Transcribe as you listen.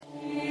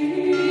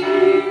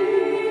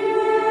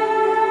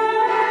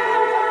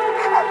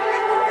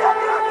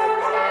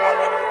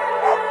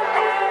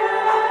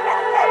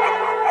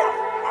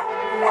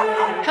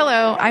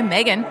I'm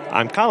Megan.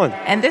 I'm Colin.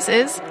 And this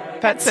is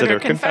Pet Sitter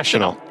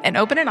Confessional, an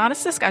open and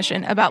honest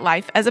discussion about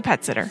life as a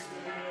pet sitter.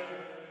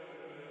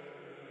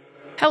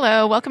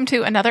 Hello, welcome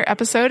to another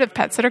episode of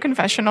Pet Sitter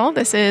Confessional.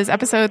 This is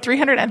episode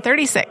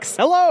 336.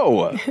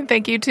 Hello.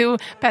 Thank you to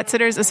Pet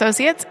Sitters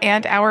Associates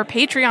and our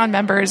Patreon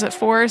members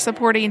for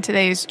supporting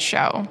today's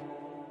show.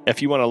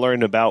 If you want to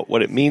learn about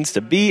what it means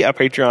to be a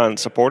Patreon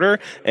supporter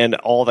and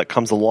all that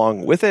comes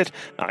along with it,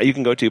 you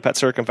can go to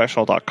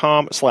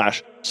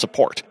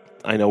petsitterconfessional.com/support.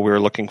 I know we're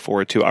looking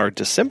forward to our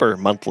December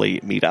monthly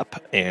meetup,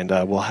 and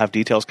we'll have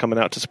details coming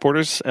out to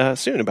supporters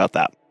soon about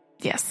that.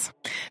 Yes.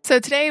 So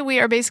today we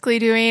are basically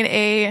doing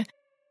a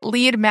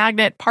lead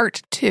magnet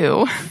part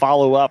 2.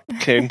 Follow-up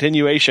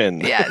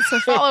continuation. Yes, a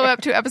follow-up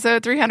to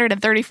episode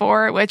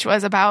 334, which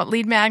was about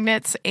lead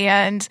magnets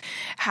and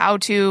how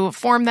to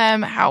form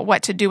them,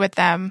 what to do with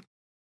them.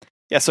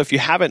 Yeah, so if you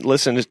haven't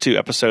listened to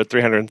episode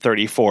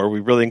 334, we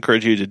really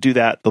encourage you to do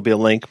that. There'll be a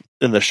link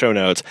in the show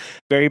notes.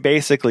 Very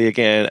basically,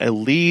 again, a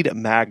lead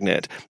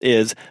magnet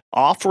is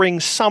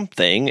offering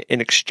something in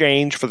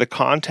exchange for the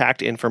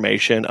contact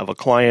information of a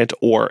client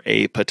or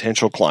a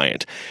potential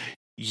client.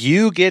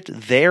 You get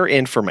their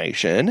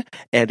information,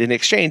 and in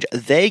exchange,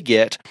 they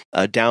get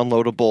a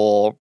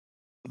downloadable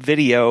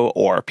video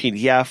or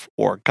PDF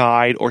or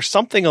guide or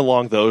something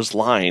along those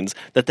lines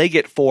that they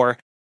get for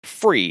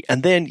free.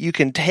 And then you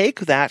can take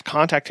that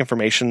contact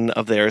information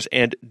of theirs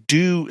and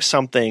do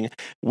something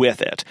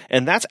with it.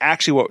 And that's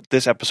actually what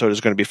this episode is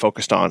going to be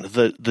focused on,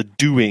 the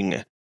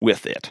doing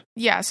with it.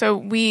 Yeah, so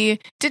we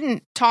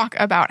didn't talk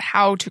about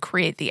how to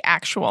create the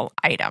actual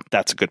item.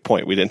 That's a good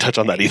point. We didn't touch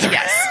on that either.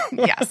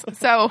 Yes.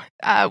 So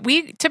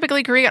we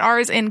typically create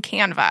ours in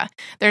Canva.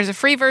 There's a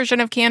free version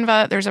of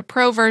Canva. There's a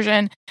pro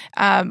version,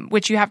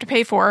 which you have to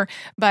pay for.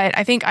 But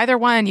I think either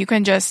one, you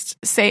can just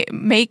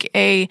make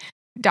a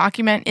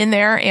document in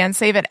there and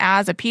save it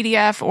as a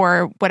PDF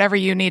or whatever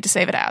you need to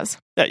save it as.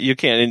 Yeah, you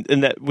can.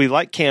 And that we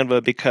like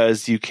Canva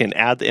because you can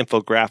add the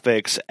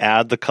infographics,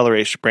 add the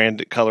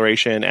brand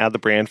coloration, add the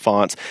brand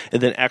fonts, and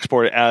then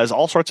export it as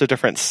all sorts of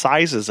different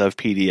sizes of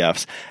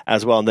PDFs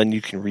as well. And then you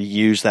can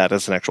reuse that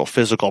as an actual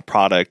physical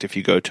product if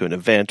you go to an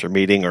event or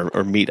meeting or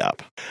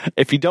meetup.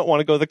 If you don't want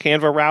to go the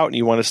Canva route and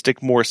you want to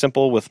stick more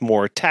simple with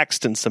more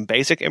text and some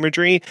basic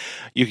imagery,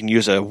 you can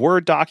use a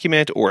Word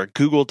document or a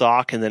Google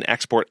Doc and then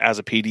export as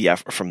a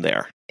PDF from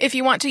there. If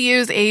you want to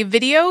use a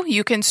video,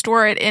 you can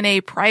store it in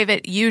a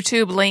private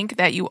YouTube link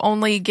that you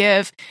only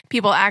give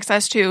people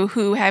access to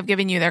who have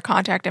given you their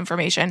contact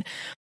information.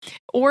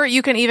 Or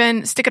you can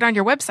even stick it on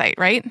your website,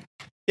 right?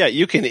 Yeah,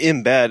 you can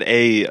embed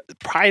a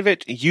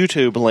private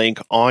YouTube link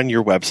on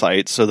your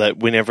website so that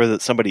whenever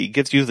somebody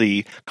gives you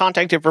the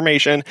contact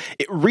information,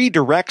 it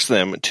redirects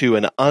them to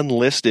an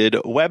unlisted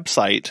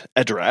website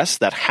address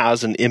that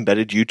has an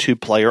embedded YouTube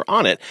player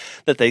on it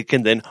that they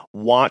can then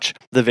watch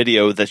the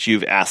video that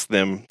you've asked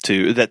them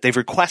to, that they've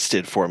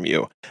requested from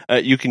you.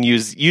 You can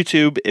use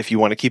YouTube if you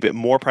want to keep it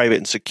more private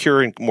and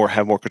secure and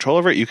have more control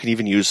over it. You can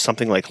even use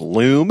something like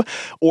Loom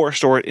or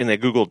store it in a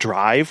Google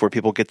Drive where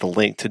people get the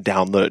link to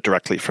download it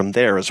directly from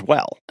there as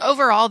well.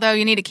 Overall, though,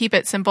 you need to keep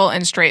it simple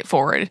and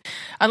straightforward.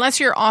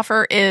 Unless your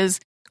offer is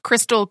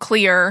crystal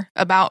clear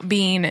about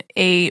being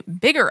a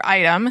bigger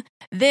item,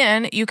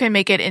 then you can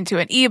make it into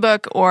an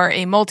ebook or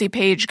a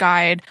multi-page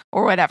guide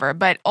or whatever.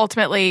 But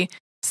ultimately,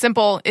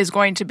 simple is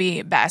going to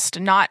be best.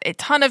 Not a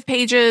ton of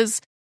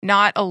pages,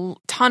 not a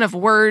ton of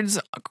words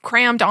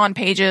crammed on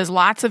pages,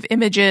 lots of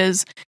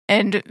images,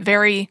 and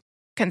very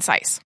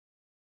concise.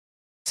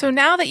 So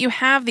now that you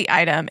have the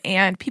item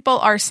and people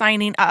are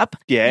signing up,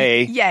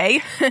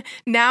 yay,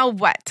 now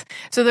what?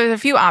 So there's a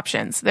few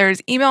options.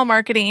 There's email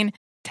marketing,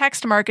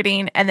 text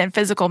marketing, and then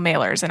physical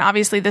mailers. And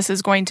obviously this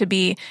is going to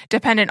be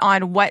dependent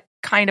on what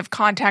kind of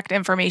contact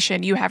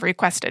information you have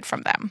requested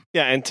from them.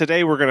 Yeah, and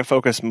today we're going to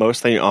focus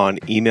mostly on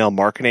email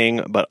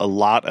marketing, but a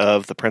lot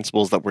of the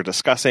principles that we're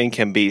discussing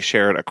can be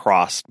shared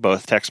across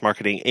both text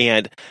marketing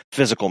and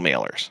physical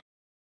mailers.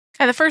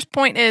 And the first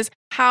point is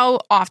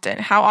how often?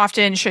 How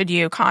often should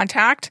you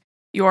contact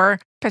your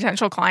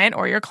potential client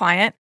or your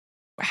client?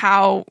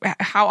 How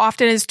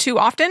often is too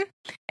often?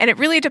 And it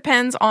really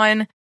depends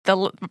on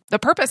the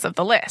purpose of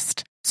the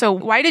list. So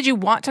why did you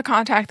want to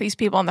contact these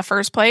people in the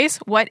first place?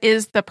 What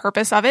is the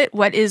purpose of it?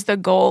 What is the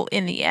goal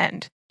in the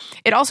end?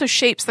 It also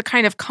shapes the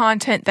kind of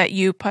content that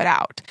you put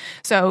out.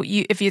 So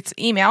if it's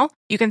email,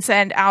 you can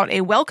send out a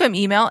welcome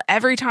email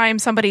every time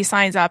somebody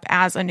signs up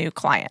as a new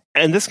client.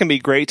 And this can be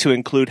great to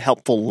include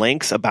helpful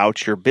links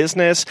about your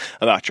business,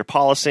 about your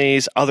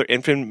policies, other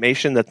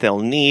information that they'll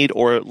need,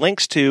 or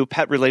links to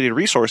pet-related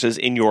resources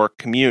in your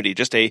community.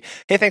 Just hey,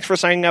 thanks for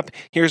signing up.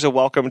 Here's a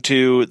welcome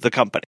to the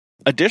company.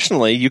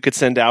 Additionally, you could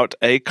send out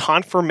a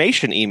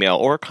confirmation email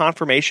or a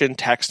confirmation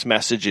text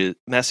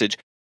message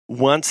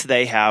once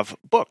they have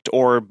booked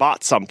or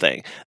bought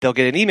something. They'll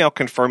get an email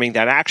confirming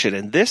that action.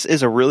 And this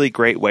is a really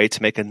great way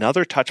to make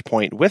another touch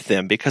point with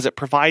them because it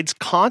provides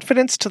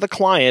confidence to the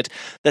client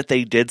that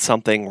they did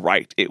something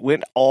right. It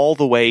went all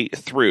the way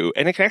through,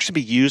 and it can actually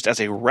be used as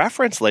a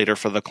reference later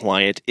for the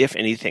client if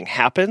anything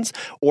happens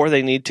or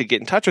they need to get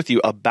in touch with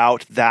you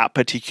about that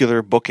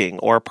particular booking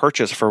or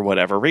purchase for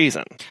whatever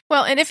reason.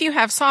 Well, and if you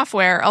have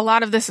software, a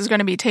lot of this is going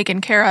to be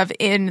taken care of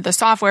in the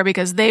software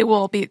because they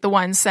will be the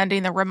ones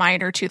sending the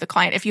reminder to the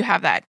client. If you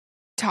have that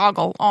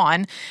toggle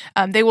on,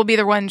 they will be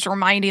the ones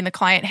reminding the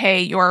client,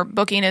 hey, your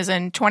booking is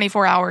in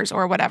 24 hours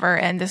or whatever,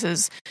 and this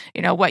is,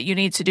 what you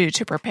need to do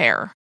to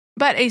prepare.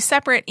 But a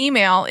separate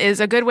email is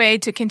a good way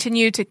to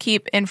continue to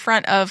keep in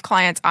front of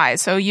clients'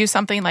 eyes. So use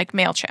something like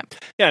MailChimp.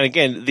 Yeah, and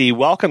again, the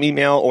welcome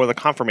email or the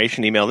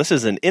confirmation email, this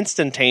is an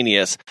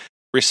instantaneous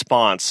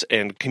response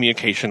and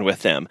communication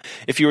with them.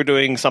 If you were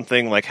doing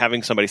something like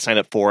having somebody sign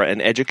up for an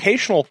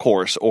educational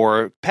course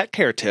or pet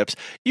care tips,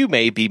 you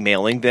may be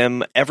mailing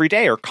them every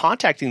day or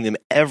contacting them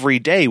every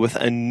day with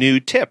a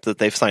new tip that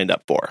they've signed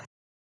up for.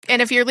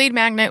 And if your lead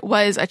magnet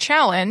was a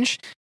challenge,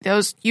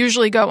 those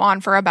usually go on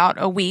for about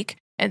a week.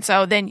 And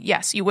so then,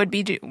 yes, you would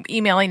be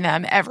emailing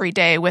them every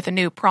day with a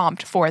new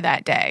prompt for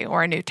that day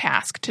or a new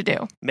task to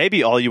do.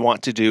 Maybe all you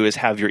want to do is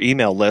have your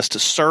email list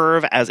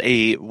serve as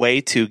a way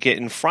to get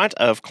in front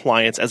of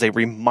clients as a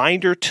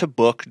reminder to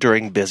book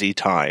during busy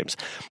times.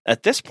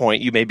 At this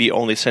point, you may be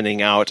only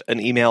sending out an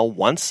email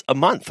once a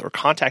month or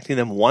contacting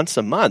them once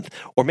a month,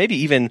 or maybe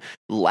even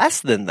less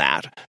than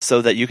that,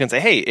 so that you can say,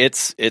 hey,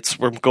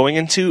 we're going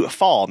into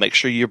fall. Make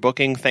sure you're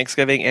booking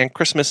Thanksgiving and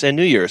Christmas and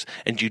New Year's,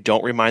 and you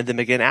don't remind them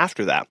again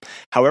after that.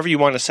 However you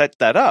want to set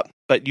that up,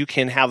 but you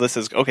can have this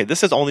as, okay,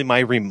 this is only my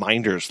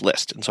reminders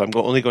list, and so I'm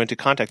only going to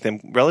contact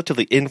them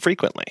relatively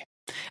infrequently.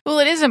 Well,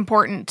 it is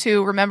important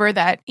to remember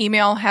that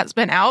email has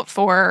been out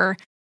for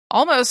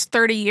almost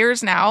 30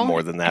 years now.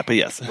 More than that, but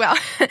yes. Well,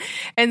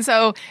 and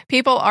so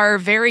people are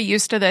very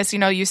used to this.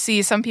 You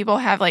see some people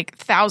have like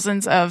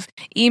thousands of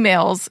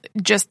emails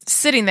just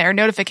sitting there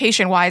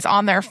notification-wise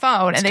on their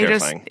phone. It's and they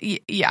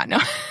terrifying. No.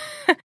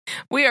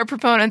 We are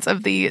proponents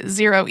of the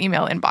zero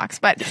email inbox,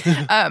 but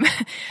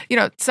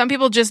some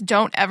people just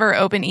don't ever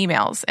open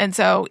emails. And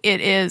so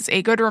it is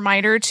a good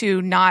reminder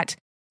to not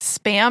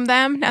spam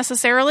them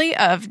necessarily,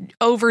 of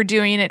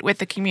overdoing it with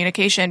the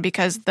communication,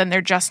 because then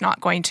they're just not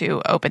going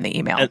to open the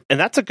email. And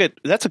that's a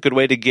good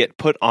way to get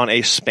put on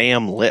a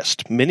spam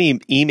list. Many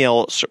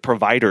email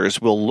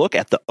providers will look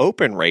at the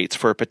open rates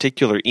for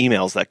particular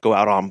emails that go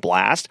out on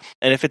blast.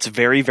 And if it's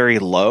very, very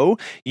low,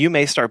 you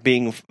may start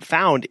being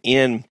found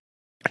in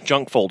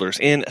junk folders,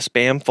 in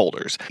spam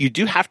folders. You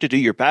do have to do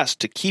your best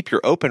to keep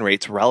your open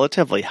rates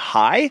relatively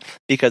high,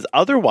 because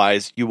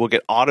otherwise you will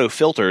get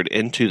auto-filtered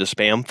into the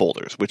spam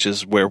folders, which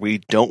is where we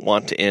don't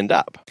want to end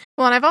up.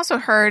 Well, and I've also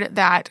heard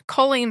that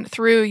culling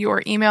through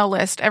your email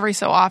list every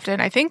so often,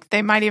 I think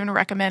they might even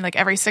recommend like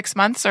every 6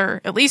 months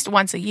or at least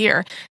once a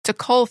year, to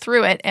cull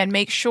through it and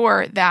make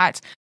sure that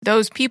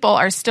those people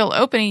are still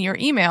opening your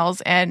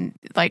emails, and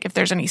like if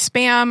there's any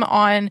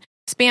spam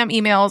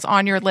emails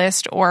on your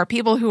list, or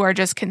people who are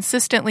just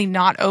consistently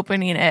not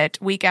opening it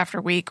week after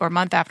week or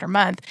month after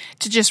month,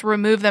 to just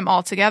remove them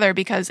altogether,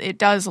 because it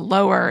does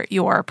lower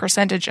your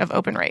percentage of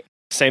open rate.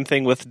 Same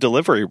thing with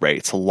delivery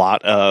rates. A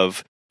lot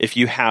of if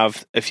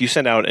you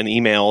send out an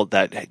email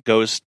that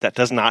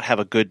does not have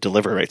a good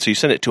delivery rate, so you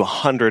send it to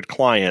 100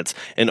 clients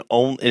and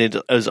it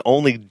is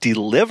only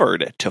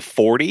delivered to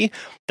 40,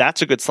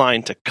 that's a good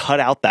sign to cut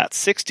out that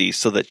 60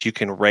 so that you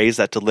can raise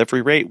that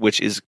delivery rate,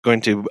 which is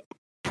going to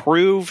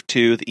prove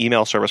to the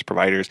email service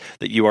providers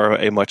that you are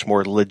a much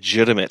more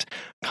legitimate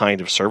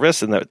kind of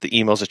service, and that the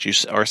emails that you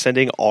are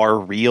sending are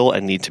real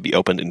and need to be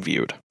opened and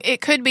viewed. It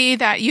could be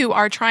that you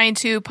are trying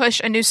to push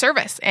a new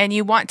service and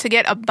you want to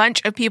get a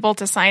bunch of people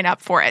to sign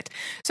up for it.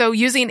 So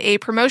using a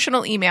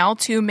promotional email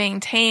to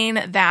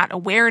maintain that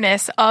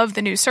awareness of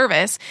the new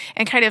service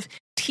and kind of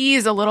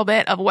tease a little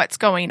bit of what's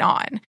going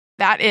on.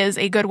 That is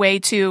a good way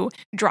to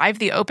drive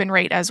the open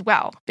rate as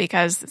well,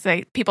 because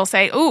people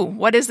say, "Ooh,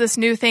 what is this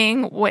new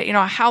thing?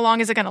 How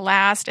long is it going to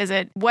last?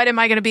 What am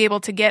I going to be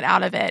able to get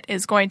out of it?"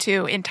 is going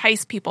to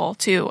entice people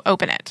to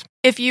open it.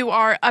 If you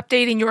are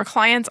updating your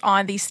clients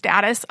on the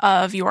status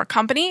of your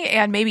company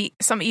and maybe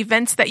some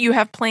events that you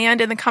have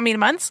planned in the coming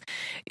months,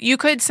 you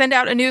could send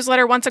out a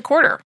newsletter once a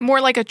quarter,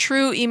 more like a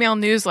true email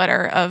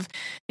newsletter of,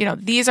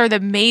 these are the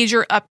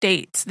major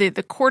updates,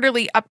 the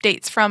quarterly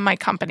updates from my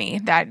company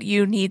that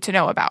you need to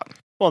know about.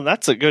 Well,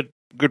 that's a good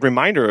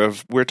reminder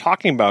of, we're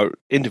talking about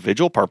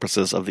individual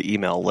purposes of the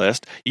email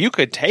list. You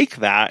could take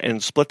that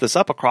and split this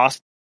up across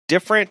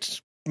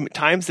different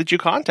times that you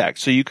contact.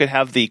 So you could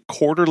have the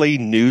quarterly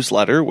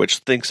newsletter, which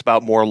thinks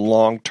about more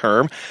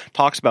long-term,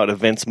 talks about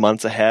events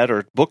months ahead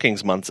or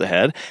bookings months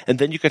ahead. And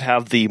then you could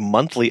have the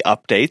monthly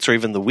updates or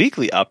even the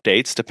weekly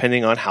updates,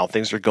 depending on how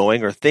things are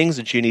going or things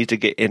that you need to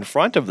get in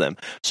front of them.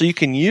 So you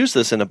can use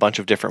this in a bunch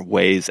of different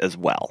ways as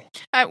well.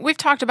 We've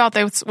talked about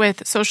this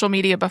with social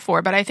media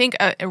before, but I think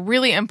a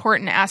really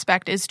important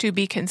aspect is to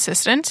be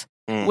consistent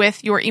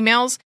with your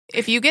emails.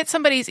 if you get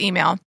somebody's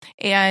email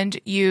and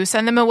you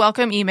send them a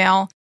welcome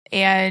email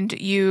and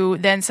you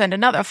then send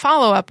another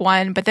follow-up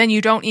one, but then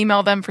you don't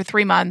email them for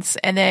 3 months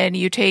and then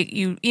you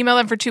email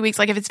them for 2 weeks,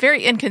 like if it's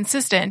very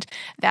inconsistent,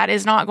 that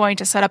is not going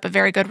to set up a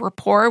very good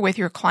rapport with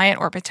your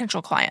client or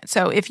potential client.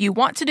 So if you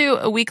want to do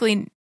a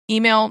weekly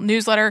email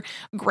newsletter,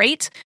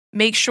 great.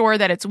 Make sure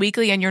that it's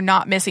weekly and you're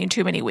not missing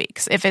too many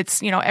weeks. If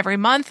it's, every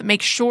month,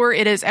 make sure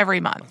it is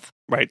every month.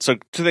 Right. So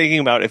thinking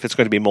about if it's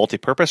going to be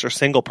multi-purpose or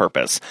single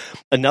purpose.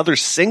 Another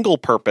single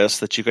purpose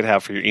that you could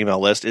have for your email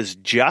list is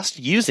just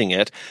using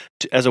it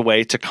as a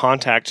way to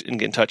contact and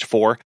get in touch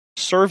for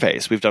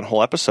surveys. We've done a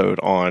whole episode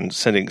on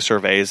sending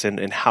surveys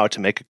and how to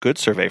make a good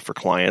survey for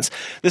clients.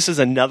 This is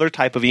another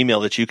type of email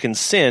that you can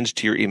send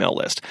to your email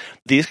list.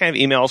 These kind of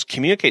emails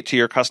communicate to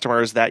your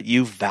customers that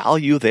you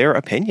value their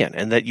opinion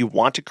and that you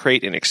want to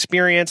create an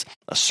experience,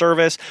 a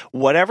service,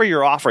 whatever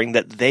you're offering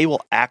that they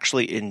will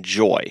actually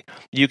enjoy.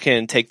 You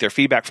can take their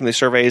feedback from these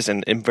surveys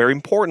and very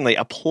importantly,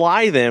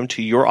 apply them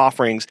to your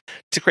offerings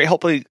to create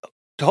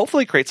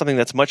hopefully create something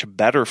that's much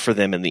better for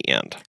them in the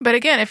end. But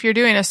again, if you're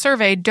doing a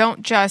survey,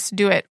 don't just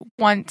do it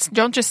once.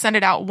 Don't just send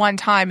it out one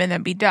time and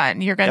then be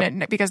done. You're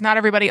going to, because not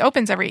everybody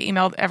opens every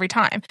email every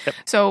time. Yep.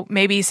 So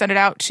maybe send it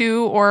out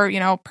 2 or,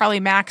 probably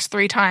max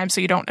 3 times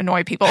so you don't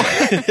annoy people.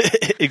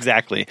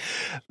 Exactly.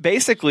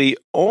 Basically,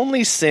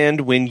 only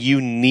send when you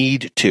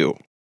need to.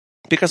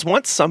 Because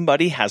once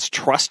somebody has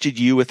trusted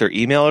you with their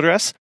email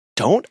address,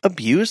 don't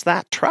abuse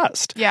that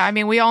trust. Yeah,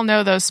 we all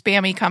know those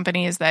spammy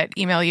companies that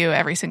email you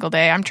every single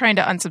day. I'm trying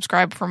to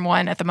unsubscribe from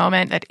one at the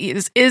moment that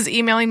is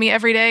emailing me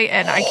every day,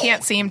 and I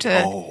can't seem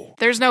to.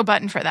 There's no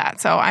button for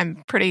that, so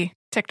I'm pretty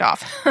ticked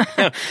off.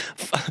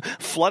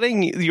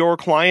 Flooding your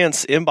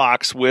client's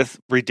inbox with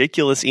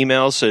ridiculous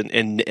emails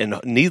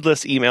and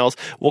needless emails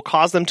will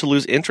cause them to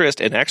lose interest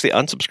and actually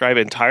unsubscribe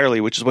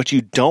entirely, which is what you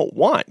don't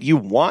want. You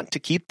want to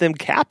keep them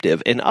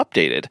captive and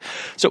updated.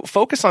 So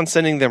focus on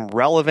sending them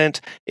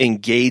relevant,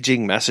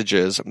 engaging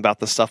messages about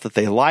the stuff that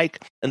they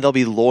like, and they'll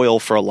be loyal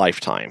for a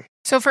lifetime.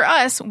 So for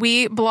us,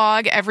 we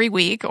blog every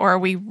week, or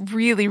we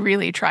really,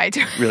 really try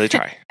to. Really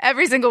try.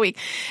 Every single week.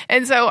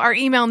 And so our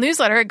email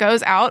newsletter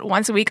goes out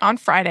once a week on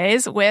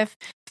Fridays with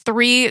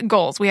 3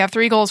 goals. We have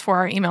 3 goals for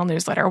our email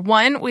newsletter.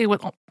 1,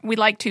 we'd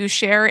like to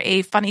share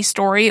a funny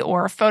story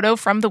or a photo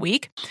from the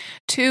week.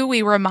 2,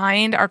 we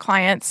remind our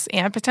clients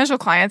and potential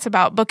clients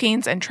about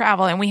bookings and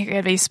travel, and we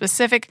give a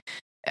specific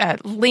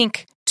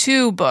link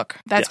to book.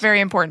 That's very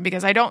important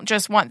because I don't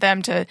just want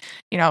them to,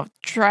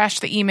 trash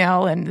the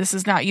email and this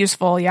is not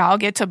useful. Yeah, I'll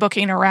get to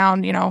booking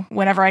around,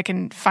 whenever I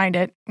can find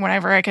it,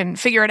 whenever I can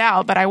figure it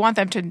out. But I want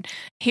them to,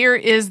 here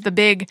is the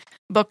big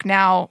book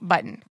now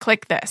button.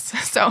 Click this.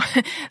 So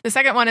the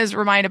second one is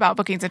remind about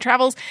bookings and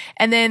travels.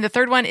 And then the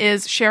third one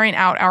is sharing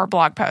out our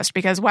blog post,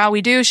 because while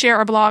we do share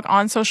our blog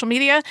on social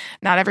media,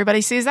 not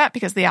everybody sees that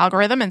because of the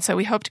algorithm. And so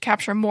we hope to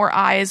capture more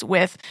eyes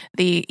with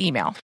the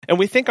email. And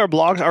we think our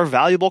blogs are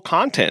valuable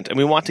content and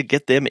we want to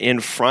get them in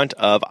front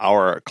of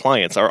our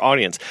clients, our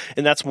audience.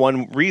 And that's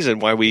one reason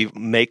why we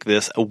make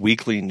this a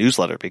weekly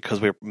newsletter,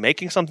 because we're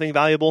making something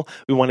valuable.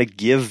 We want to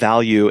give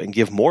value and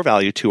give more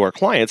value to our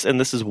clients. And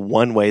this is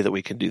one way that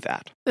we can do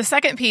that. The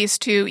second piece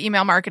to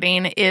email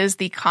marketing is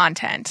the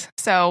content.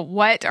 So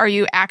what are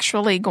you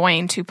actually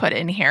going to put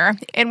in here?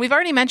 And we've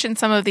already mentioned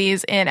some of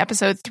these in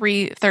episode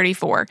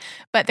 334,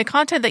 but the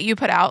content that you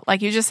put out,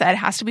 like you just said,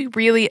 has to be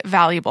really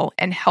valuable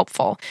and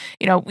helpful.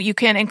 You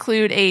can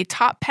include a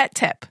top pet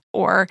tip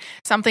or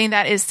something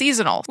that is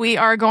seasonal. We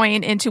are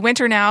going into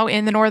winter now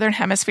in the Northern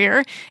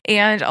Hemisphere,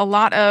 and a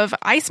lot of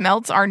ice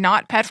melts are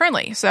not pet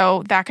friendly.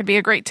 So that could be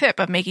a great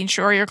tip of making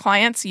sure your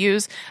clients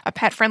use a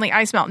pet friendly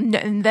ice melt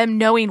and them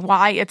knowing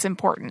why it's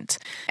important.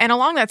 And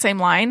along that same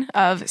line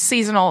of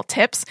seasonal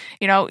tips,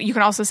 you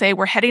can also say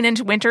we're heading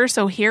into winter,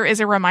 so here is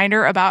a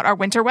reminder about our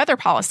winter weather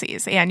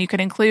policies. And you could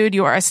include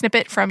a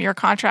snippet from your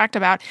contract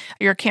about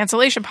your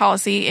cancellation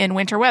policy in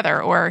winter weather,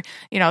 or,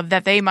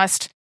 that they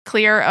must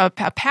clear a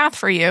path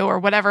for you or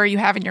whatever you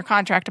have in your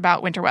contract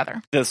about winter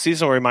weather. The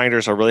seasonal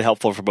reminders are really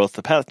helpful for both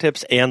the pet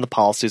tips and the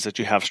policies that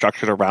you have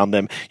structured around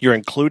them. You're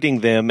including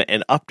them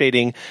and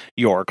updating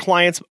your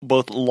clients,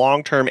 both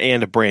long-term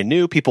and brand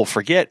new. People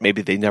forget,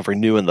 maybe they never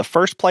knew in the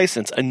first place.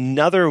 It's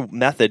another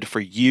method for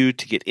you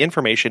to get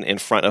information in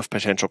front of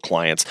potential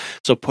clients.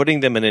 So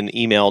putting them in an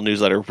email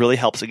newsletter really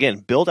helps, again,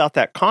 build out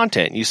that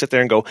content. You sit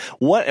there and go,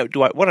 what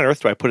on earth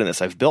do I put in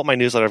this? I've built my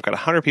newsletter. I've got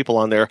 100 people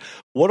on there.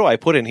 What do I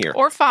put in here?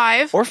 Or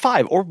 5. Or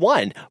 5, or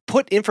 1.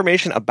 Put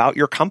information about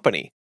your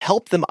company.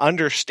 Help them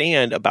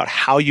understand about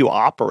how you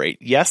operate.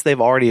 Yes,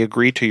 they've already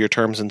agreed to your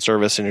terms and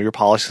service and your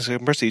policies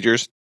and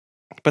procedures,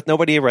 but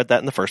nobody read that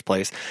in the first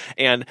place.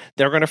 And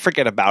they're going to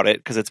forget about it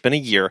because it's been a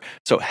year.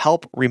 So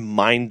help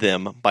remind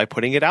them by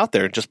putting it out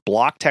there. Just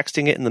block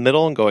texting it in the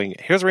middle and going,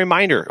 here's a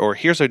reminder, or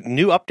here's a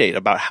new update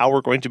about how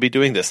we're going to be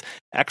doing this.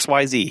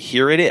 XYZ.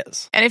 Here it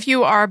is. And if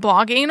you are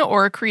blogging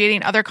or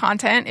creating other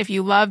content, if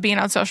you love being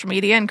on social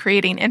media and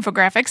creating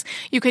infographics,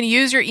 you can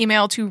use your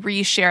email to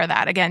reshare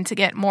that, again, to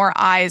get more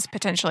eyes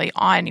potentially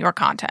on your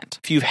content.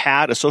 If you've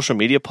had a social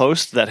media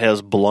post that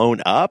has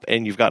blown up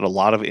and you've got a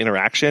lot of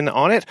interaction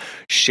on it,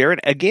 share it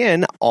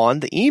again on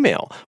the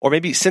email. Or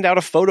maybe send out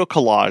a photo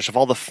collage of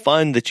all the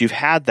fun that you've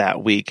had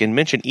that week and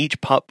mention each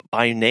pup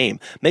by name.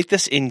 Make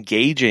this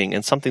engaging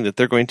and something that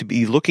they're going to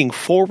be looking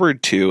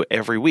forward to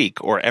every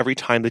week or every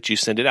time that you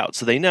send it out.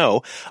 So they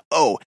know,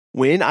 oh,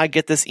 when I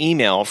get this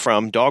email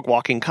from Dog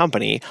Walking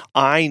Company,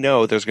 I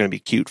know there's going to be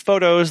cute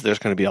photos, there's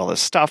going to be all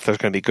this stuff, there's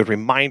going to be good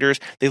reminders.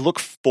 They look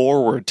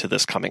forward to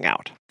this coming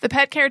out. The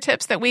pet care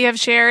tips that we have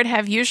shared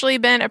have usually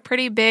been a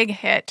pretty big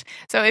hit.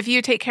 So if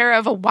you take care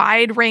of a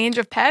wide range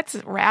of pets,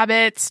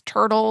 rabbits,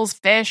 turtles,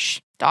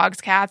 fish,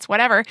 dogs, cats,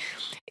 whatever,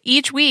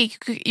 each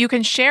week you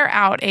can share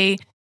out a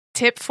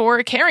tip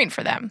for caring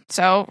for them.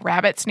 So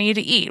rabbits need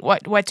to eat.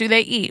 What do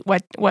they eat?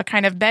 What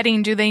kind of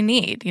bedding do they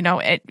need?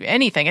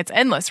 Anything. It's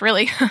endless,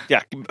 really. Yeah,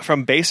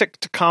 from basic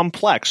to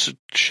complex.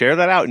 Share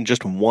that out in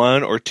just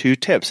 1 or 2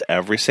 tips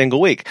every single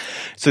week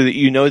so that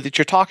you know that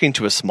you're talking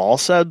to a small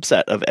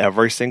subset of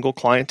every single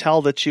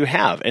clientele that you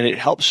have. And it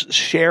helps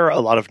share a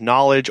lot of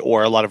knowledge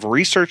or a lot of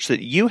research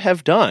that you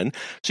have done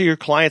so your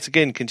clients,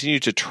 again, continue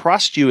to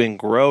trust you and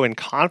grow in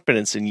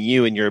confidence in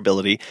you and your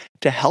ability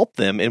to help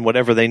them in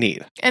whatever they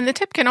need. And the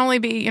tip can only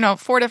be,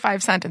 4 to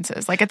 5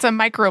 sentences. Like it's a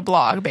micro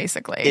blog,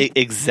 basically.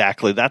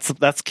 Exactly.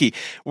 That's key.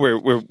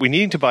 We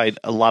need to provide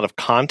a lot of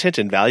content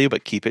and value,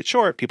 but keep it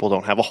short. People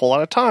don't have a whole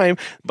lot of time,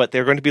 but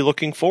they're going to be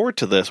looking forward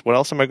to this. What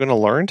else am I going to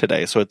learn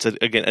today? So it's,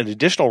 again, an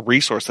additional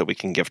resource that we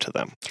can give to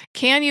them.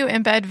 Can you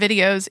embed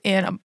videos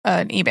in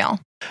an email?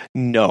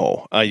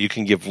 No. You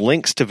can give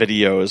links to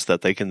videos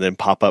that they can then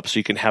pop up so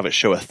you can have it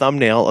show a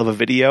thumbnail of a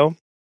video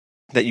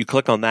that you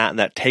click on that and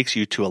that takes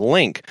you to a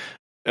link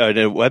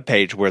a web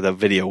page where the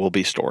video will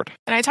be stored.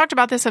 And I talked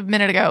about this a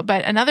minute ago,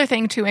 but another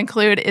thing to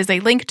include is a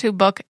link to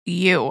book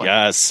you.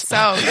 Yes.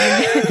 So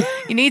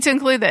you need to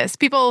include this.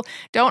 People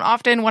don't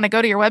often want to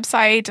go to your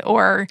website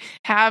or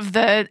have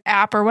the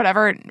app or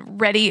whatever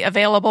ready,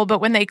 available, but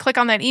when they click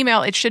on that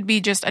email, it should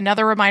be just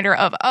another reminder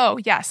of, oh,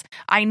 yes,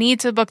 I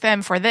need to book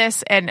them for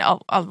this. And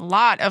a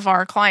lot of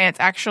our clients,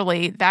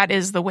 actually, that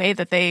is the way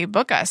that they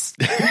book us.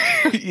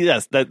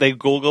 Yes, that they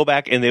will go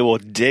back and they will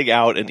dig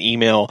out an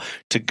email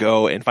to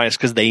go and find us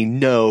because they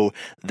know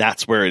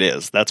that's where it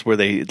is. That's where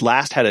they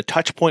last had a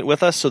touch point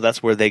with us. So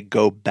that's where they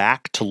go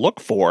back to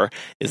look for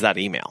is that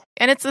email.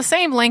 And it's the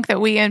same link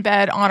that we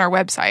embed on our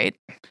website.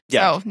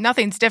 Yeah. So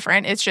nothing's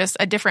different. It's just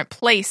a different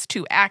place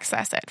to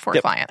access it for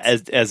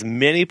clients. As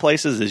many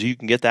places as you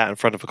can get that in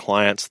front of the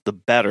clients, the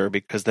better,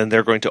 because then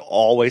they're going to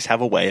always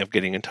have a way of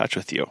getting in touch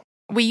with you.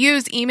 We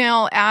use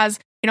email as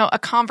a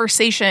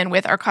conversation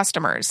with our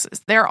customers.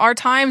 There are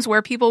times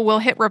where people will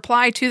hit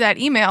reply to that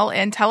email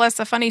and tell us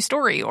a funny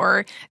story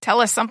or tell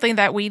us something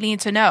that we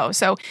need to know.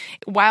 So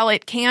while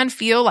it can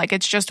feel like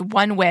it's just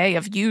one way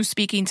of you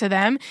speaking to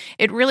them,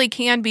 it really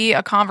can be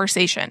a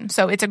conversation.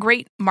 So it's a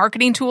great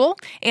marketing tool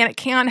and it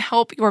can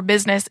help your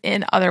business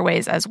in other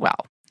ways as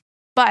well.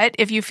 But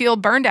if you feel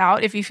burned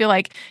out, if you feel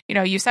like,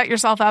 you set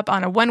yourself up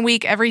on a 1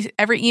 week, every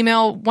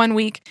email 1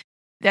 week,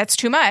 that's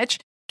too much,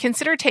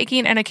 consider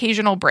taking an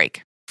occasional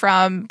break.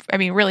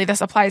 Really,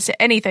 this applies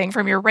to anything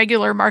from your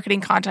regular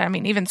marketing content.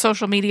 Even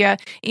social media,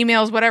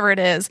 emails, whatever it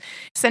is.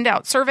 Send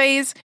out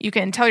surveys. You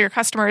can tell your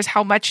customers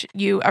how much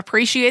you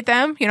appreciate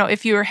them.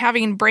 If you're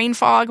having brain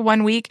fog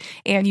 1 week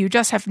and you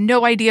just have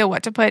no idea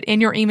what to put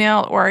in your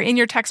email or in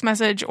your text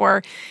message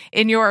or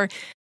in your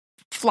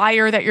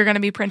flyer that you're going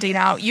to be printing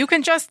out, you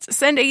can just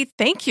send a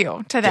thank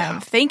you to them. Yeah.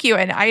 Thank you.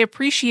 And I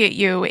appreciate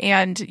you.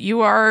 And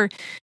you are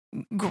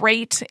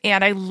great.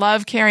 And I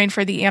love caring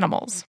for the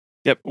animals.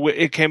 Yep.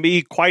 It can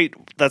be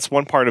that's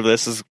one part of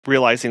this is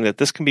realizing that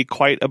this can be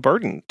quite a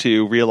burden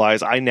to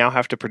realize I now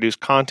have to produce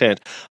content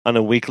on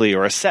a weekly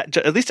or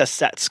at least a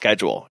set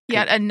schedule.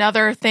 Yet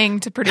another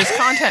thing to produce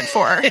content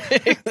for.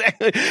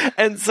 Exactly.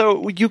 And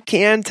so you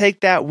can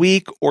take that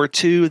week or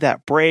two,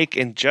 that break,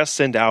 and just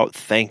send out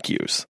thank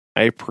yous.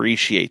 I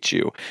appreciate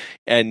you.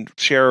 And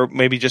share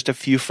maybe just a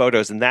few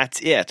photos and that's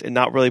it. And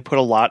not really put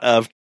a lot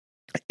of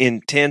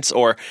intense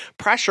or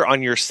pressure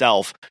on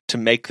yourself to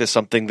make this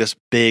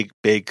big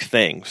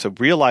thing. So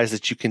realize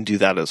that you can do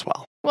that as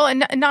well. Well,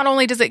 and not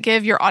only does it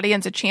give your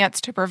audience a chance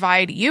to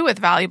provide you with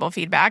valuable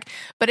feedback,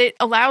 but it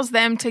allows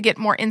them to get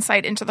more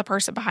insight into the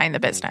person behind the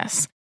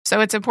business. So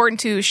it's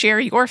important to share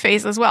your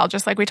face as well,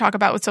 just like we talk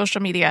about with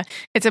social media.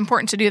 It's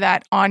important to do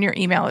that on your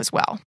email as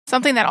well.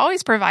 Something that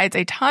always provides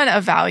a ton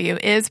of value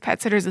is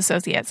Pet Sitters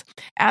Associates.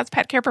 As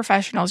pet care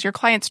professionals, your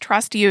clients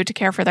trust you to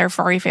care for their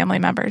furry family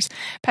members.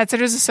 Pet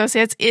Sitters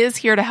Associates is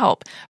here to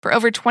help. For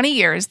over 20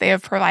 years, they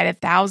have provided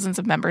thousands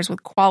of members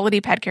with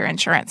quality pet care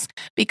insurance.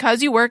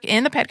 Because you work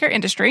in the pet care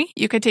industry,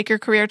 you could take your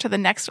career to the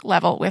next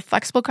level with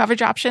flexible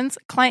coverage options,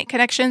 client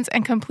connections,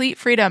 and complete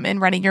freedom in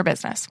running your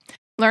business.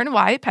 Learn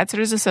why Pet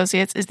Sitters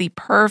Associates is the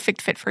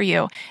perfect fit for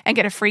you and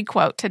get a free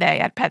quote today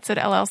at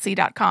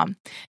PetSitLLC.com.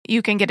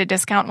 You can get a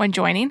discount when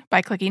joining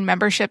by clicking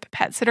Membership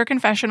Pet Sitter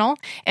Confessional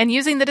and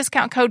using the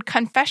discount code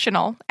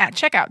CONFESSIONAL at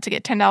checkout to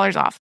get $10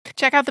 off.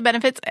 Check out the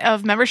benefits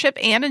of membership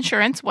and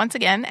insurance once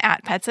again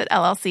at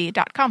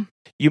PetSitLLC.com.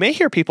 You may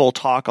hear people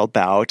talk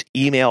about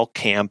email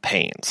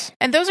campaigns.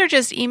 And those are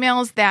just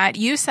emails that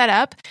you set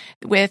up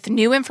with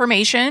new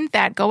information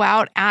that go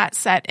out at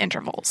set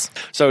intervals.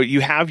 So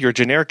you have your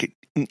generic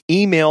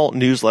email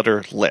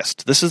newsletter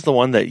list. This is the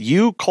one that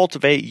you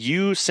cultivate.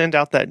 You send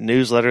out that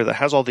newsletter that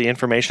has all the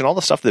information, all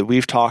the stuff that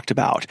we've talked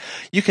about.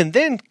 You can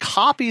then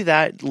copy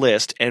that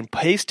list and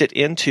paste it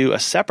into a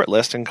separate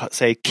list and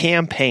say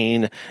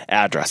campaign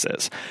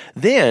addresses.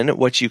 Then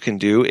what you can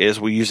do is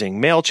we're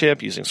using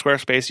MailChimp, using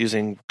Squarespace,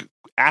 using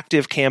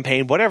Active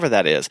Campaign, whatever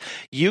that is,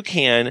 you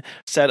can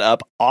set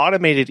up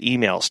automated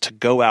emails to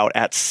go out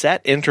at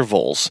set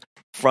intervals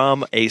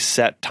from a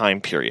set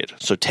time period.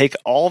 So take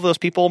all of those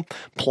people,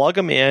 plug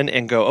them in,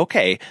 and go,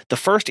 okay, the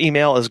first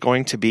email is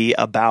going to be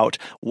about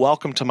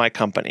welcome to my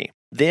company.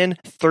 Then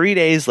 3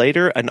 days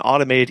later, an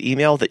automated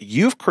email that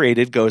you've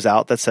created goes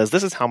out that says,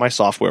 this is how my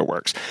software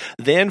works.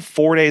 Then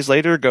 4 days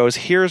later goes,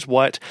 here's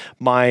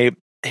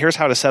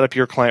how to set up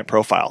your client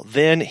profile.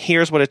 Then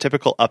here's what a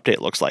typical update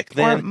looks like.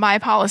 Then or my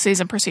policies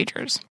and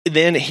procedures.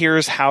 Then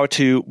here's how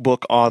to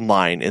book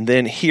online. And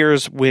then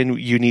here's when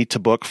you need to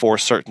book for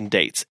certain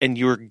dates. And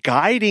you're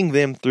guiding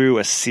them through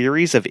a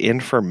series of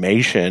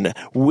information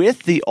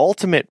with the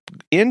ultimate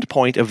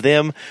endpoint of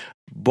them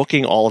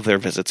booking all of their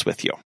visits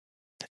with you.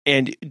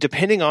 And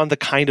depending on the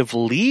kind of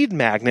lead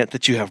magnet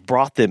that you have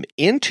brought them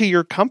into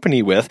your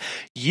company with,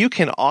 you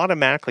can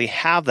automatically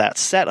have that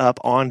set up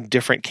on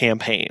different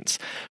campaigns.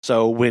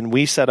 So when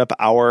we set up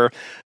our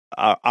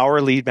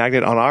lead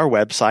magnet on our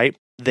website,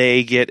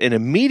 they get an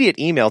immediate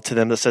email to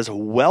them that says,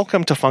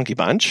 welcome to Funky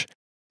Bunch.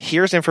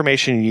 Here's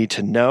information you need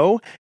to know.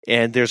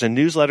 And there's a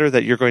newsletter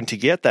that you're going to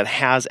get that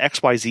has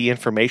XYZ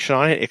information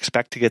on it.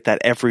 Expect to get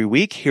that every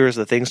week. Here's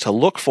the things to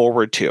look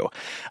forward to.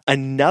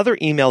 Another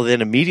email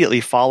then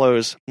immediately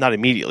follows, not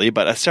immediately,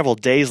 but several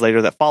days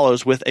later that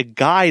follows with a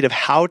guide of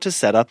how to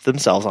set up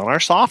themselves on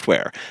our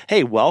software.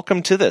 Hey,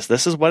 welcome to this.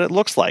 This is what it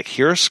looks like.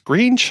 Here are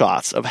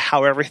screenshots of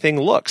how everything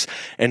looks.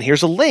 And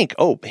here's a link.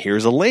 Oh,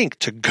 here's a link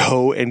to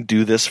go and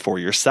do this for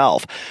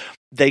yourself.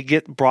 They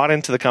get brought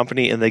into the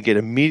company and they get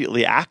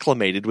immediately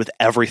acclimated with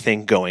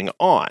everything going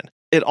on.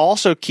 It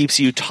also keeps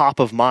you top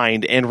of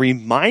mind and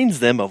reminds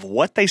them of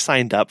what they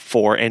signed up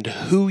for and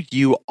who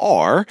you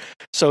are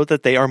so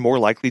that they are more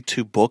likely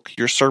to book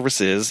your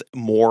services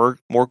more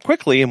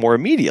quickly and more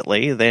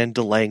immediately than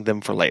delaying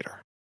them for later.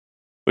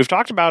 We've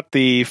talked about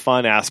the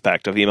fun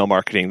aspect of email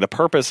marketing. The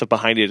purpose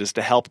behind it is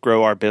to help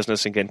grow our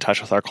business and get in touch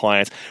with our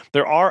clients.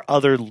 There are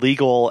other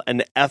legal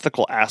and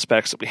ethical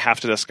aspects that we have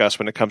to discuss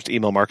when it comes to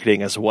email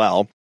marketing as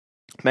well.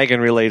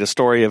 Megan relayed a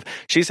story of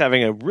she's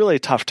having a really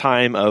tough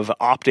time of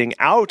opting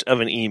out of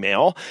an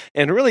email.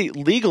 And really,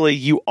 legally,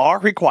 you are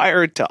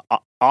required to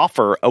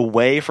offer a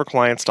way for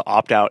clients to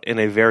opt out in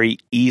a very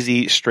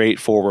easy,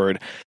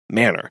 straightforward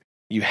manner.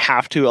 You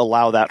have to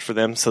allow that for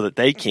them so that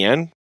they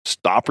can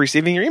stop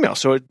receiving your email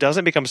so it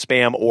doesn't become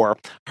spam or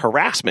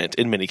harassment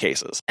in many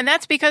cases. And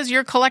that's because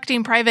you're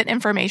collecting private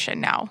information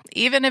now.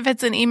 Even if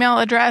it's an email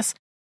address,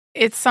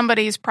 it's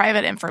somebody's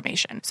private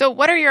information. So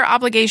what are your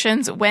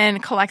obligations when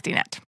collecting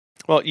it?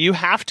 Well, you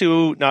have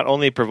to not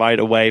only provide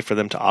a way for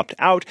them to opt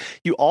out,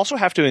 you also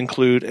have to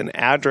include an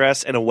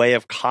address and a way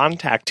of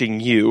contacting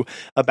you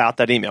about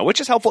that email, which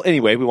is helpful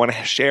anyway. We want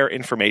to share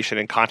information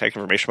and contact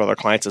information with our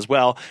clients as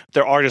well.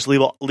 There are just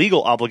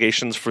legal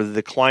obligations for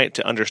the client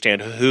to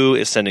understand who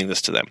is sending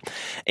this to them.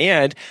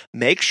 And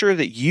make sure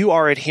that you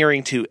are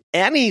adhering to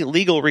any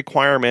legal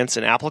requirements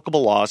and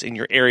applicable laws in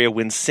your area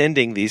when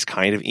sending these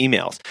kind of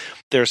emails.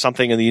 There's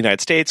something in the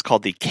United States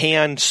called the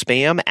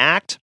CAN-SPAM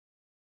Act.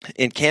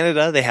 In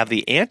Canada, they have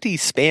the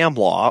Anti-Spam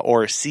Law,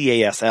 or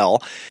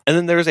CASL, and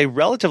then there's a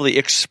relatively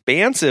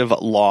expansive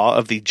law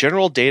of the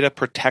General Data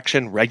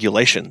Protection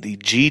Regulation, the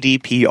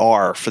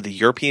GDPR, for the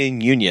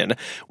European Union,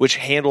 which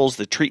handles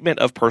the treatment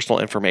of personal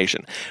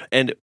information.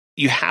 And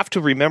you have to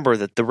remember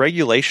that the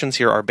regulations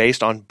here are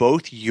based on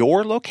both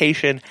your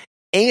location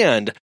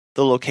and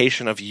the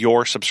location of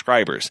your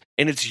subscribers.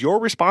 And it's your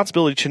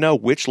responsibility to know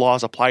which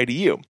laws apply to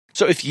you.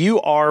 So if you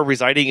are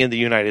residing in the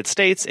United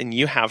States and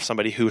you have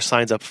somebody who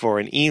signs up for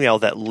an email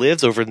that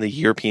lives over in the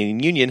European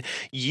Union,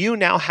 you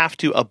now have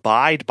to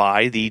abide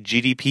by the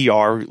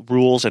GDPR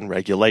rules and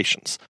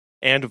regulations,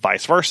 and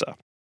vice versa.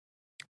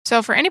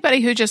 So for anybody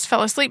who just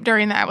fell asleep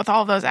during that with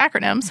all of those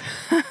acronyms,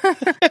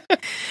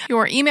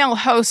 your email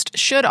host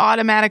should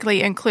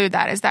automatically include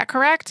that. Is that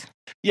correct?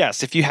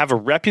 Yes, if you have a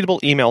reputable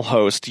email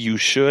host, you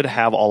should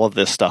have all of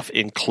this stuff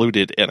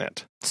included in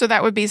it. So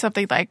that would be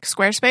something like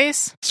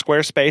Squarespace?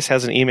 Squarespace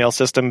has an email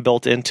system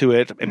built into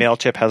it.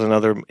 MailChimp has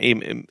another,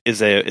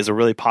 is a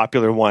really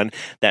popular one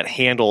that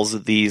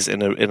handles these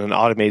in an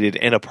automated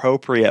and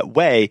appropriate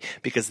way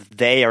because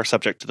they are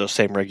subject to those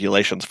same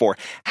regulations for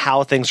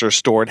how things are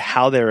stored,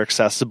 how they're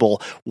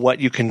accessible, what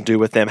you can do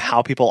with them,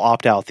 how people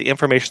opt out, the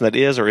information that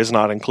is or is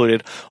not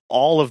included.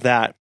 All of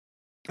that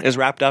is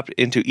wrapped up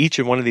into each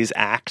of one of these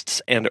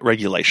acts and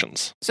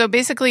regulations. So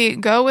basically,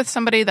 go with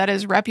somebody that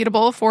is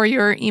reputable for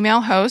your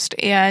email host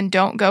and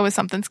don't go with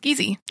something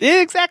skeezy.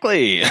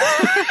 Exactly.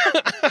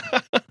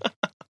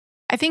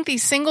 I think the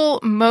single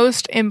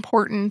most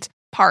important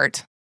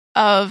part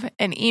of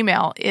an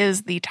email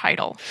is the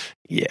title.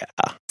 Yeah.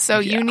 So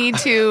you need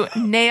to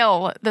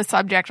nail the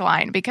subject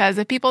line, because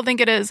if people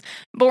think it is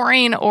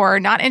boring or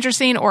not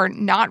interesting or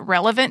not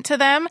relevant to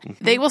them,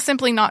 they will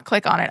simply not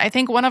click on it. I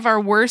think one of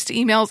our worst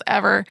emails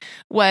ever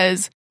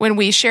was when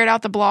we shared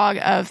out the blog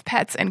of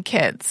pets and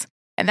kids.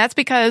 And that's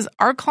because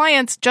our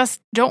clients just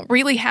don't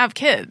really have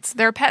kids.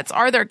 Their pets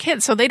are their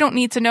kids, so they don't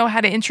need to know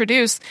how to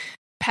introduce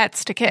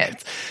pets to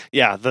kids.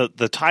 Yeah,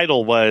 the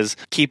title was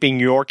Keeping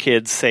Your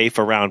Kids Safe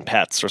Around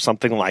Pets or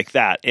something like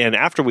that. And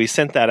after we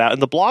sent that out,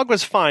 and the blog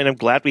was fine, I'm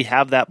glad we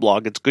have that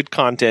blog. It's good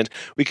content.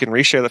 We can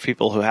reshare the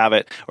people who have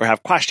it or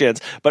have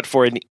questions. But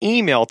for an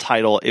email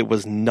title, it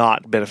was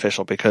not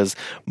beneficial because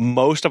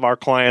most of our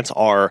clients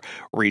are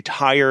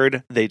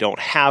retired. They don't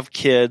have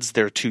kids.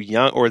 They're too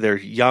young, or they're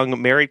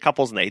young married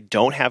couples and they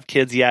don't have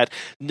kids yet.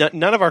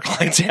 None of our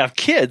clients have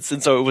kids.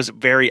 And so it was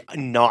very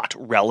not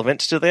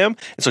relevant to them.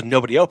 And so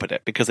nobody opened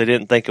it, because they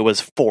didn't think it was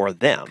for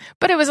them.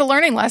 But it was a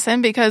learning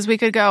lesson, because we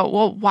could go,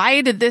 well,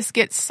 why did this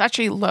get such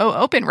a low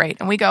open rate?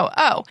 And we go,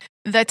 oh,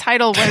 the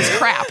title was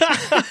crap.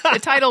 The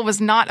title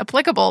was not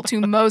applicable to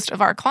most of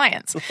our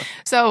clients.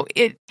 So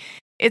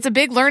it's a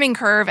big learning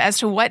curve as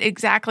to what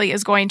exactly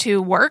is going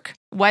to work,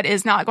 what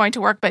is not going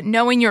to work, but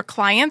knowing your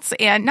clients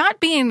and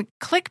not being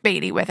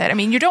clickbaity with it. I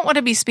mean, you don't want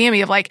to be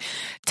spammy of like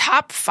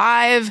top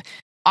 5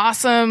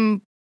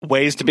 awesome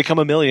ways to become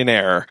a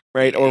millionaire,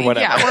 right? Or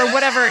whatever. Yeah, or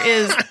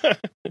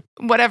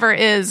whatever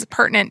is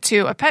pertinent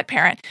to a pet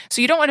parent.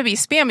 So you don't want to be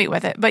spammy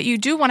with it, but you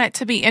do want it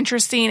to be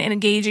interesting and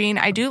engaging.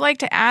 I do like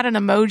to add an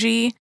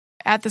emoji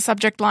at the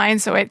subject line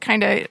so it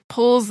kind of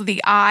pulls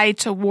the eye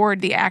toward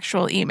the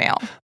actual email.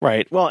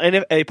 Right. Well, and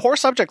if a poor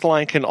subject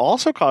line can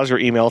also cause your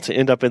email to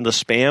end up in the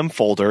spam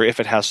folder if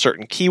it has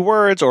certain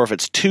keywords or if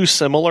it's too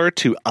similar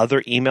to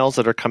other emails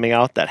that are coming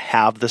out that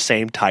have the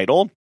same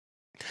title.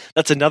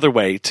 That's another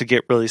way to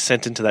get really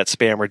sent into that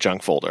spam or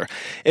junk folder.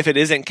 If it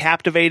isn't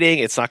captivating,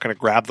 it's not going to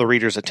grab the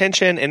reader's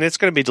attention, and it's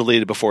going to be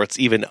deleted before it's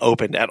even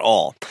opened at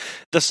all.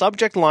 The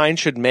subject line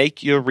should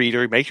make your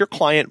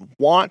client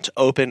want to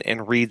open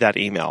and read that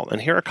email.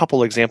 And here are a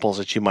couple examples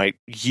that you might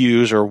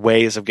use or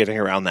ways of getting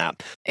around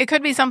that. It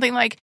could be something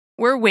like,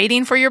 we're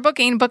waiting for your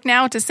booking. Book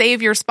now to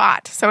save your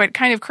spot. So it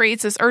kind of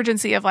creates this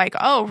urgency of like,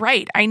 oh,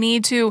 right, I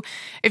need to,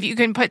 if you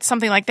can put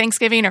something like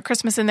Thanksgiving or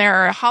Christmas in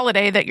there or a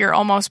holiday that you're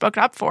almost booked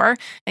up for,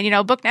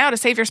 and, book now to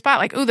save your spot.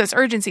 Like, ooh, this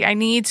urgency. I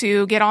need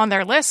to get on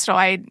their list so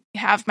I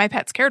have my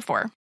pets cared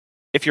for.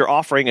 If you're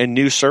offering a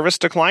new service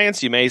to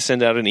clients, you may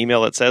send out an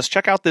email that says,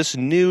 check out this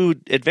new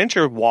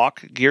adventure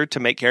walk geared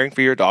to make caring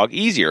for your dog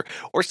easier,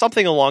 or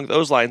something along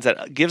those lines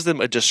that gives them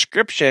a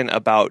description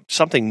about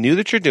something new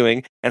that you're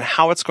doing and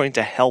how it's going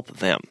to help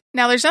them.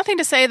 Now, there's nothing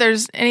to say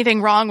there's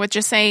anything wrong with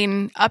just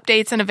saying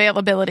updates and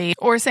availability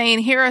or saying,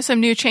 here are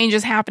some new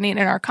changes happening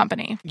in our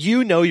company.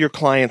 You know your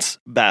clients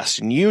best,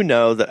 and you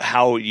know that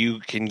how you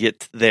can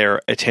get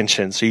their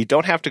attention. So you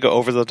don't have to go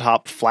over the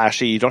top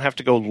flashy. You don't have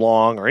to go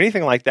long or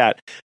anything like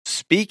that.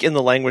 Speak in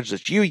the language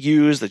that you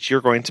use, that's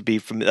going to be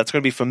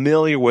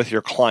familiar with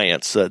your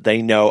clients, so that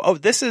they know, oh,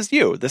 this is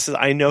you.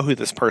 I know who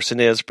this person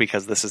is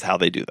because this is how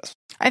they do this.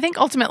 I think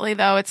ultimately,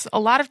 though, it's a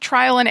lot of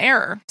trial and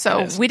error.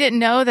 So we didn't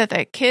know that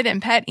the kid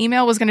and pet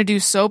email was going to do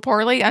so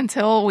poorly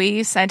until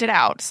we sent it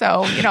out.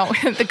 So,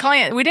 the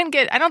client,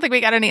 I don't think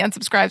we got any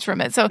unsubscribes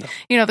from it. So,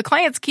 the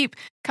clients keep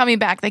coming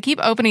back. They keep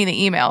opening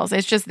the emails.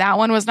 It's just that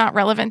one was not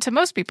relevant to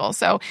most people.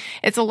 So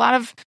it's a lot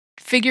of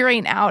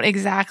figuring out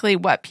exactly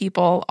what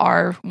people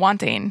are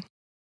wanting.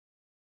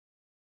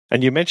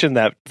 And you mentioned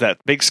that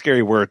big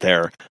scary word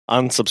there,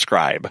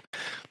 unsubscribe.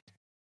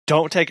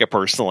 Don't take it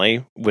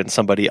personally when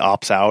somebody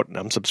opts out and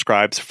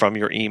unsubscribes from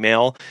your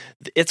email.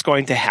 It's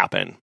going to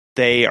happen.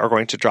 They are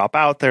going to drop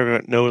out.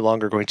 They're no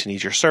longer going to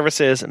need your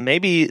services.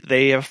 Maybe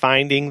they are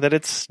finding that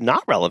it's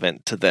not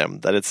relevant to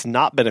them, that it's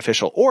not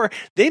beneficial, or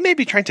they may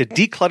be trying to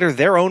declutter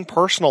their own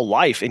personal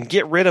life and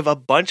get rid of a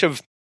bunch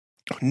of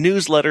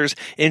newsletters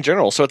in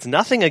general. So it's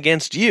nothing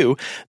against you.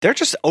 They're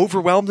just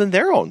overwhelmed in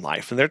their own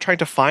life, and they're trying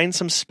to find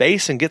some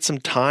space and get some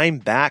time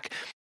back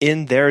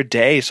in their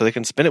day so they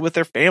can spend it with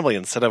their family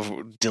instead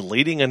of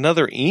deleting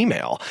another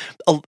email.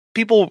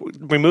 People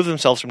remove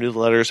themselves from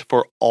newsletters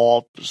for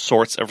all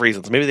sorts of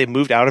reasons. Maybe they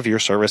moved out of your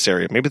service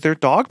area. Maybe their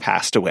dog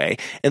passed away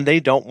and they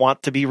don't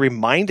want to be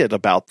reminded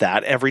about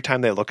that every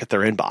time they look at their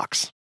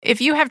inbox. If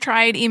you have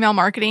tried email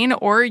marketing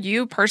or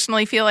you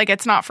personally feel like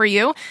it's not for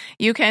you,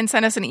 you can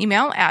send us an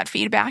email at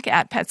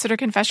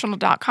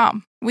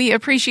feedback@PetSitterConfessional.com. We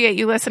appreciate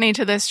you listening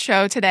to this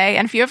show today.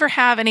 And if you ever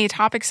have any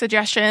topic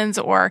suggestions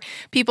or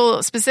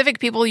specific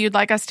people you'd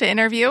like us to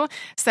interview,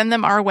 send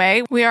them our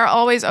way. We are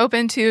always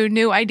open to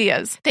new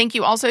ideas. Thank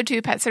you also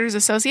to Pet Sitters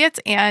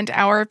Associates and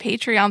our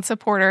Patreon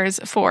supporters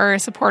for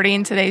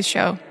supporting today's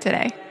show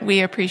today.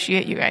 We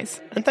appreciate you guys.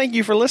 And thank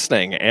you for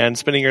listening and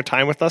spending your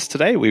time with us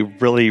today. We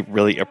really,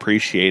 really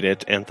appreciate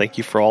it. And thank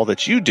you for all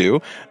that you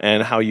do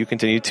and how you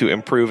continue to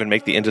improve and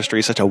make the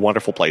industry such a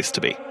wonderful place to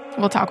be.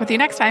 We'll talk with you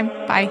next time.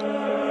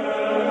 Bye.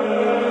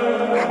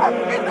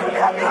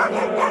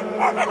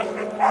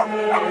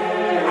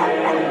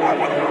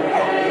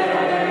 Thank you.